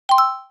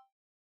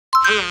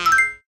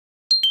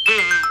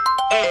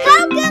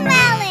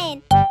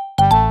CoComelon!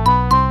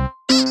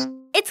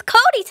 It's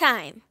Cody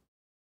time!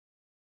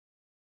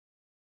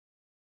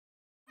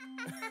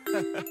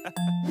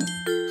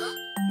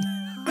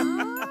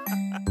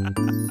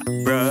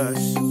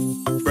 Brush,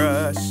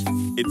 brush,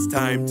 it's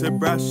time to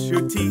brush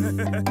your teeth.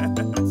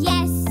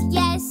 Yes,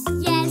 yes,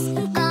 yes,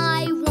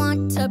 I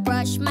want to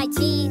brush my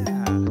teeth.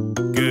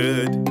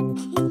 Good,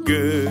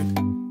 good,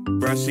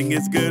 brushing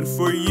is good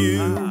for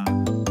you.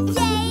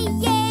 Yay,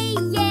 yay,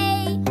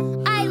 yay,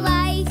 I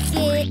like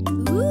it.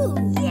 Ooh,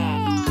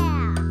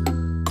 yeah!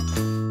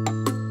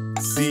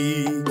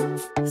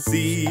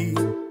 See,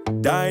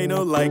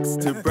 Dino likes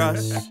to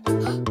brush.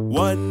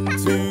 1,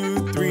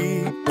 2,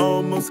 3,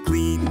 almost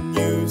clean,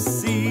 you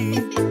see.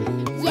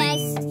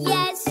 Yes,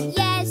 yes,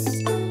 yes,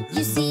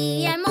 you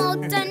see I'm all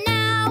done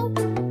now.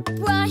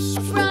 Brush,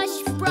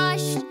 brush,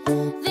 brush,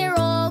 they're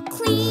all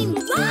clean.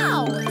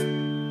 Wow!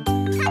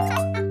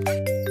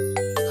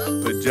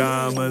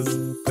 Pajamas,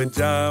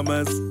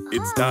 pajamas,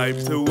 it's time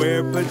to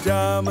wear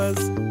pajamas.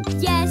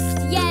 Yes,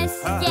 yes,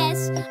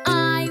 yes,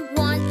 I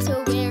want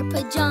to wear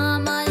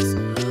pajamas.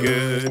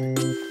 Good,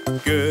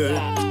 good,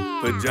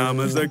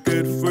 pajamas are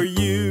good for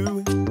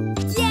you.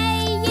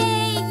 Yay,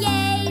 yay,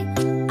 yay,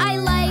 I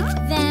like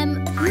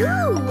them.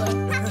 Ooh!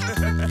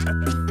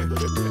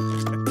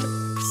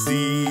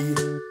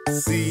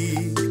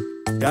 See,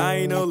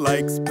 Dino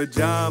likes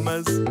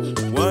pajamas.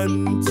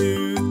 1,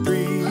 2,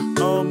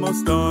 3,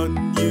 almost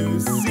on, you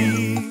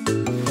see.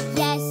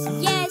 Yes,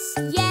 yes,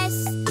 yes,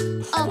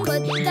 I'll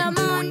put them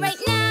on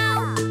right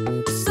now.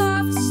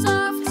 Soft,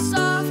 soft,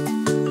 soft,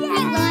 we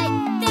like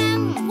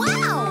them.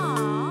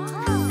 Wow!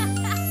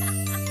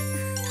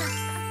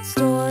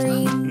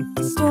 Story,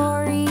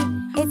 story,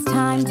 it's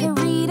time to